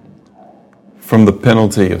from the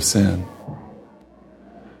penalty of sin.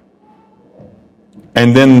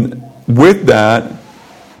 And then with that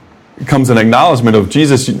comes an acknowledgement of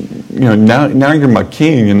Jesus, now you're my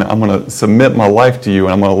king and I'm going to submit my life to you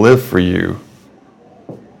and I'm going to live for you.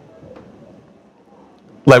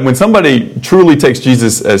 Like when somebody truly takes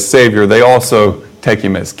Jesus as Savior, they also take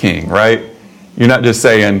Him as King, right? You're not just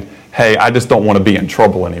saying, hey, I just don't want to be in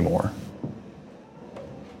trouble anymore.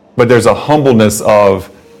 But there's a humbleness of,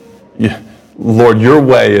 Lord, your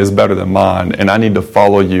way is better than mine, and I need to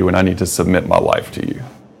follow you, and I need to submit my life to you.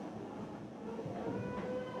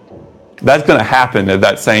 That's going to happen at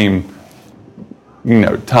that same,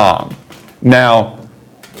 time. Now,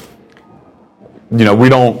 we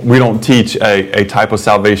don't teach a type of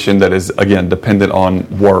salvation that is, again, dependent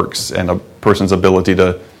on works and a person's ability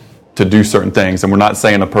to do certain things. And we're not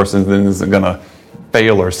saying a person then isn't going to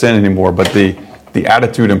fail or sin anymore, but the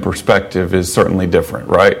attitude and perspective is certainly different,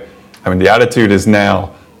 right? I mean, the attitude is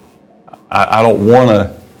now, I don't want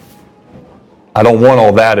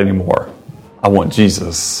all that anymore. I want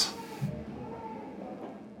Jesus.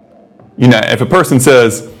 If a person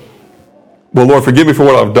says, well, Lord, forgive me for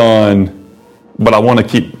what I've done, but I want to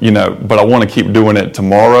keep doing it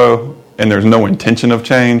tomorrow, and there's no intention of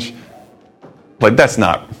change, we're just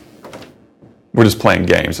playing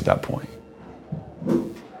games at that point.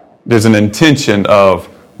 There's an intention of,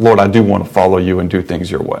 Lord, I do want to follow you and do things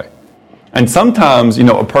your way. And sometimes,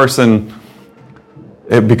 a person,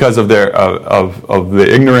 because of of the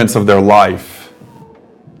ignorance of their life,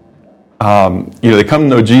 they come to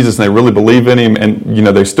know Jesus and they really believe in Him, and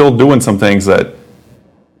they're still doing some things that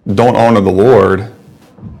don't honor the Lord,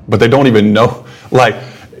 but they don't even know.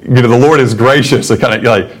 The Lord is gracious. So kind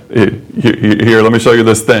of here, let me show you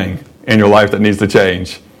this thing in your life that needs to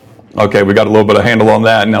change. Okay, we got a little bit of handle on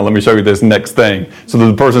that. Now let me show you this next thing. So that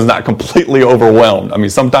the person's not completely overwhelmed. I mean,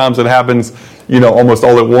 sometimes it happens, almost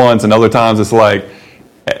all at once, and other times it's like,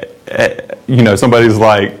 somebody's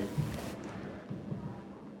like,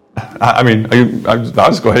 I'll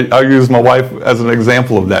just go ahead. I'll use my wife as an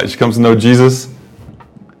example of that. She comes to know Jesus,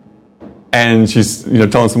 and she's,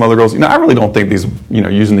 telling some other girls, I really don't think these,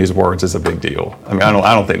 using these words is a big deal. I mean,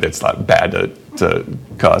 I don't think it's not bad to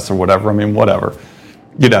cuss or whatever. I mean, whatever.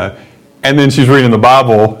 And then she's reading the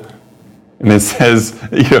Bible, and it says,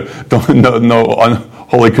 no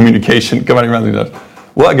unholy communication coming around.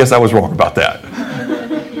 Well, I guess I was wrong about that.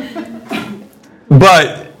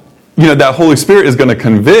 But, that Holy Spirit is going to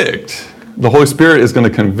convict. The Holy Spirit is going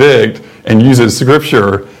to convict and use His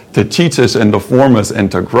Scripture to teach us and to form us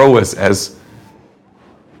and to grow us as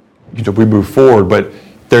we move forward. But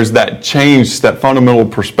there's that change, that fundamental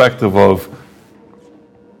perspective of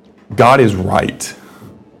God is right.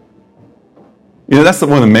 That's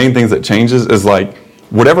one of the main things that changes is like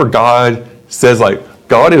whatever God says, like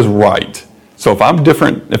God is right. So if I'm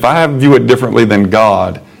different, if I view it differently than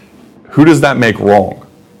God, who does that make wrong?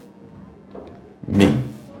 Me.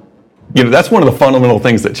 That's one of the fundamental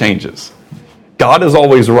things that changes. God is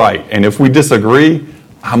always right. And if we disagree,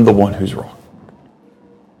 I'm the one who's wrong,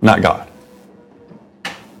 not God.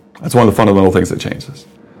 That's one of the fundamental things that changes.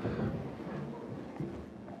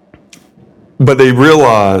 But they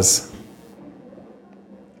realize,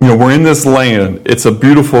 we're in this land. It's a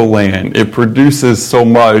beautiful land. It produces so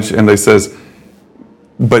much. And they says,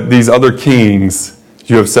 but these other kings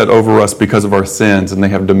you have set over us because of our sins, and they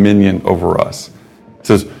have dominion over us. It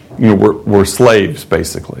says, we're slaves,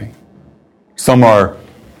 basically. Some are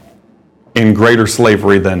in greater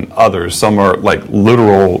slavery than others. Some are like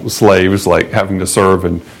literal slaves, like having to serve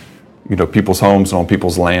in, people's homes and on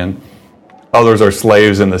people's land. Others are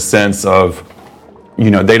slaves in the sense of,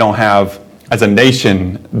 they don't have, as a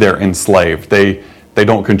nation, they're enslaved. They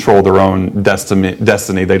don't control their own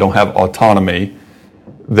destiny. They don't have autonomy.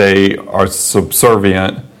 They are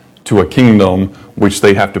subservient to a kingdom which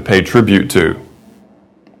they have to pay tribute to.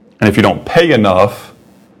 And if you don't pay enough,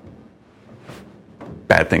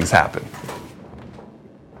 bad things happen.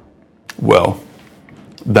 Well,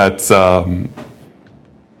 that's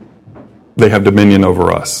they have dominion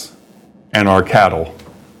over us and our cattle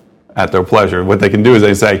at their pleasure. What they can do is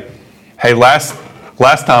they say, hey, last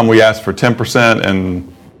time we asked for 10%,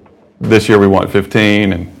 and this year we want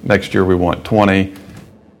 15%, and next year we want 20%,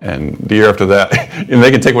 and the year after that, and they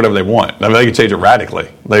can take whatever they want. I mean, they can change it radically.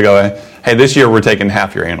 They go, hey, this year we're taking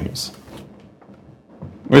half your animals.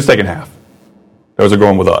 We're just taking half. Those are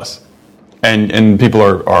going with us. And people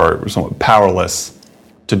are somewhat powerless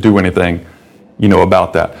to do anything,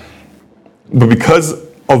 about that. But because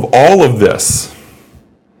of all this,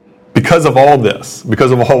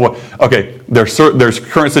 okay, there's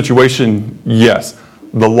current situation, yes.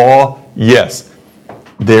 The law, yes.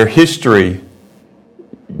 Their history,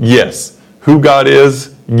 yes. Who God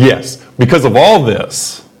is, yes. Because of all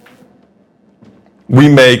this, we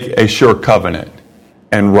make a sure covenant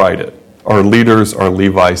and write it. Our leaders, our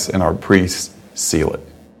Levites, and our priests seal it.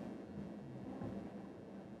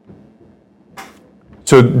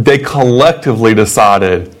 So they collectively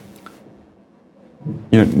decided,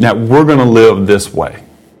 now we're going to live this way.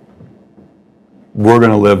 We're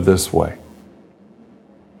going to live this way.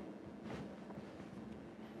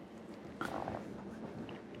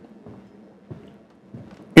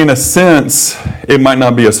 In a sense, it might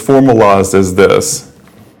not be as formalized as this,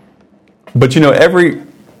 but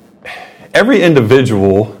every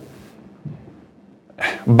individual,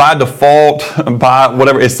 by default, by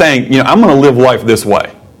whatever, is saying, I'm going to live life this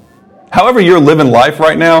way. However you're living life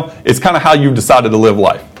right now, it's kind of how you've decided to live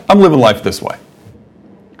life. I'm living life this way.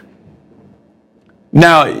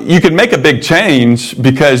 Now, you can make a big change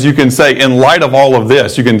because you can say, in light of all of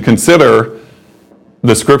this, you can consider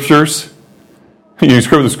the scriptures. You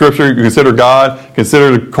consider the scripture, you consider God,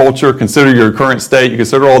 consider the culture, consider your current state, you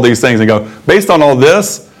consider all these things and go, based on all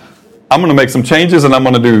this, I'm going to make some changes and I'm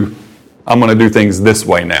going to do things this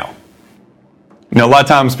way now. A lot of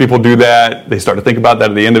times people do that. They start to think about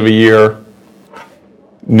that at the end of a year,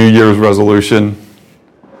 New Year's resolution.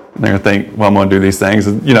 And they're going to think, well, I'm going to do these things.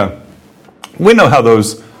 And, we know how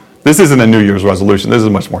this isn't a New Year's resolution. This is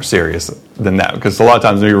much more serious than that because a lot of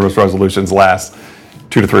times New Year's resolutions last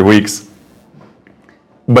 2 to 3 weeks.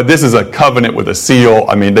 But this is a covenant with a seal.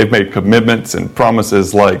 I mean, they've made commitments and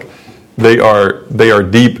promises like they are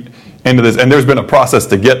deep into this. And there's been a process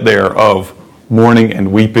to get there of mourning and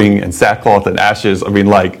weeping and sackcloth and ashes. I mean,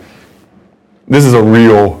 like, this has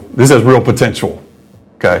real potential.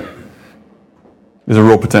 Okay? There's a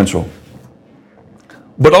real potential.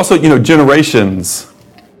 But also, generations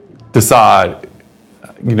decide,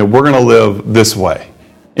 we're going to live this way.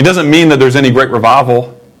 It doesn't mean that there's any great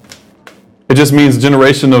revival. It just means a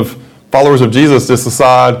generation of followers of Jesus just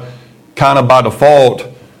decide, kind of by default,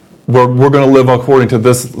 we're going to live according to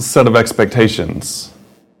this set of expectations.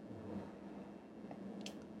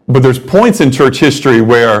 But there's points in church history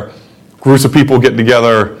where groups of people get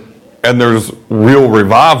together and there's real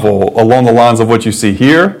revival along the lines of what you see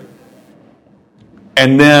here.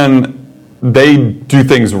 And then they do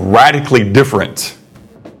things radically different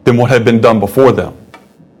than what had been done before them.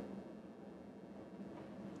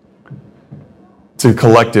 To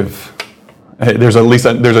collective, there's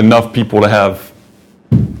enough people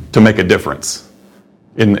to make a difference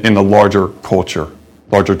in the larger culture,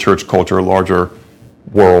 larger church culture, larger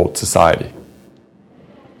world society.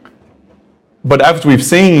 But as we've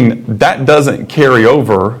seen, that doesn't carry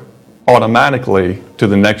over automatically to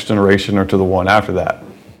the next generation or to the one after that.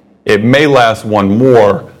 It may last one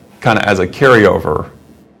more kind of as a carryover,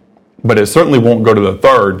 but it certainly won't go to the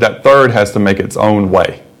third. That third has to make its own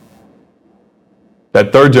way.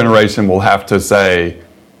 That third generation will have to say,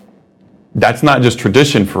 that's not just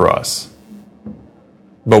tradition for us,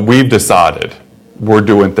 but we've decided we're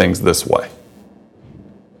doing things this way.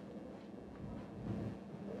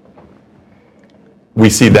 We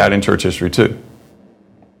see that in church history too.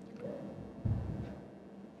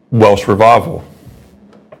 Welsh revival.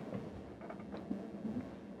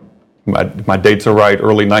 My dates are right,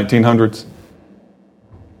 early 1900s.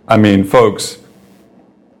 I mean, folks,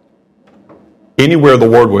 anywhere the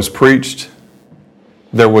word was preached,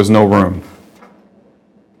 there was no room.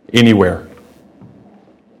 Anywhere.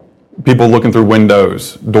 People looking through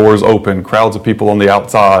windows, doors open, crowds of people on the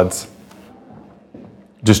outsides,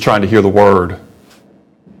 just trying to hear the word.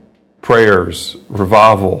 Prayers,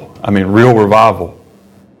 revival. I mean, real revival.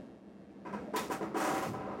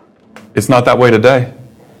 It's not that way today.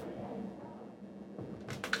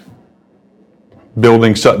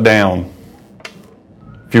 Buildings shut down.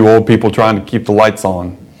 A few old people trying to keep the lights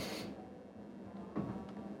on.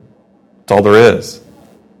 That's all there is.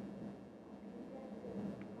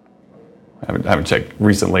 I haven't checked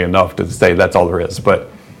recently enough to say that's all there is, but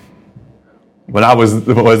when I was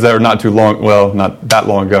there not too long, well, not that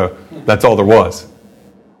long ago, that's all there was.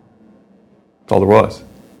 That's all there was.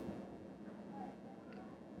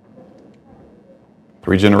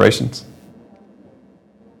 3 generations.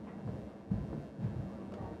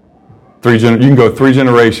 You can go 3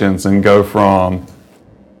 generations and go from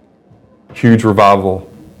huge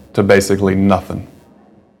revival to basically nothing.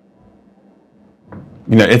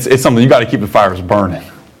 You know, it's something you got to keep the fires burning.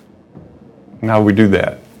 And how do we do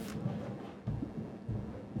that?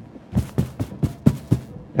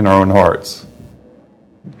 In our own hearts.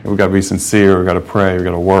 We've got to be sincere. We've got to pray. We've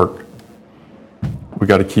got to work. We've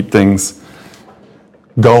got to keep things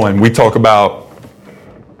going. We talk about,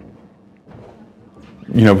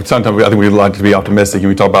 you know, sometimes I think we like to be optimistic and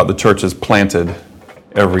we talk about the churches planted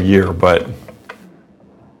every year, but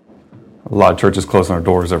a lot of churches closing their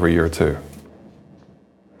doors every year too.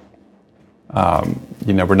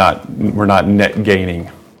 You know, we're not net gaining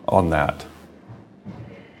on that,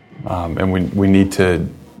 and we need to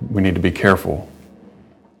be careful,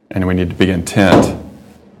 and we need to be intent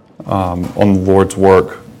on the Lord's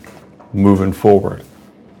work moving forward.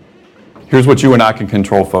 Here's what you and I can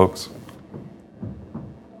control, folks: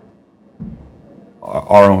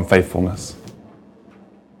 our own faithfulness.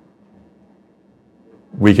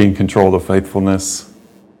 We can control the faithfulness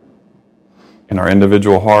in our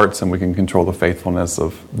individual hearts, and we can control the faithfulness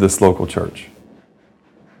of this local church.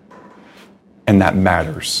 And that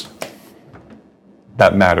matters.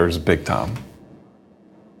 That matters big time.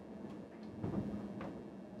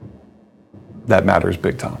 That matters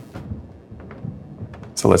big time.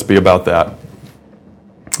 So let's be about that.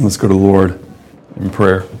 Let's go to the Lord in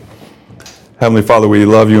prayer. Heavenly Father, we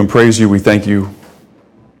love you and praise you. We thank you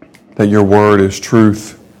that your word is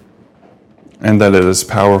truth and that it is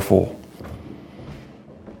powerful.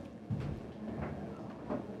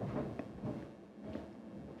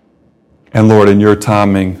 And Lord, in your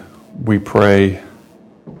timing, we pray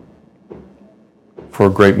for a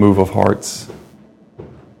great move of hearts.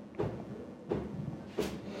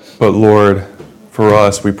 But Lord, for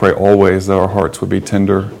us, we pray always that our hearts would be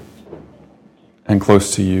tender and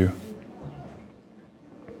close to you.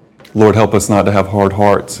 Lord, help us not to have hard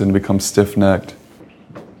hearts and become stiff-necked,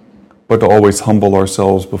 but to always humble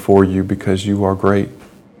ourselves before you because you are great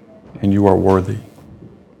and you are worthy.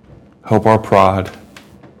 Help our pride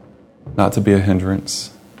not to be a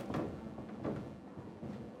hindrance.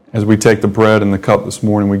 As we take the bread and the cup this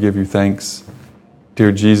morning, we give you thanks,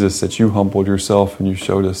 dear Jesus, that you humbled yourself and you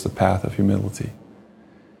showed us the path of humility.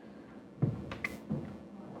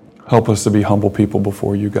 Help us to be humble people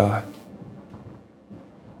before you, God.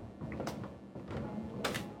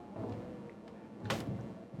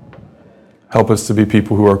 Help us to be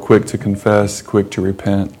people who are quick to confess, quick to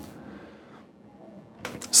repent,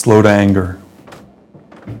 slow to anger,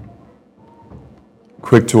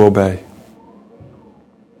 quick to obey,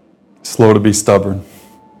 slow to be stubborn,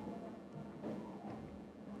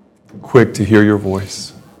 quick to hear your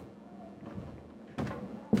voice.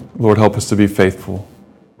 Lord, help us to be faithful.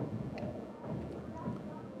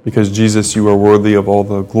 Because Jesus, you are worthy of all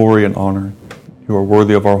the glory and honor. You are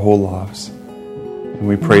worthy of our whole lives. And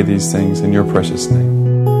we pray these things in your precious name.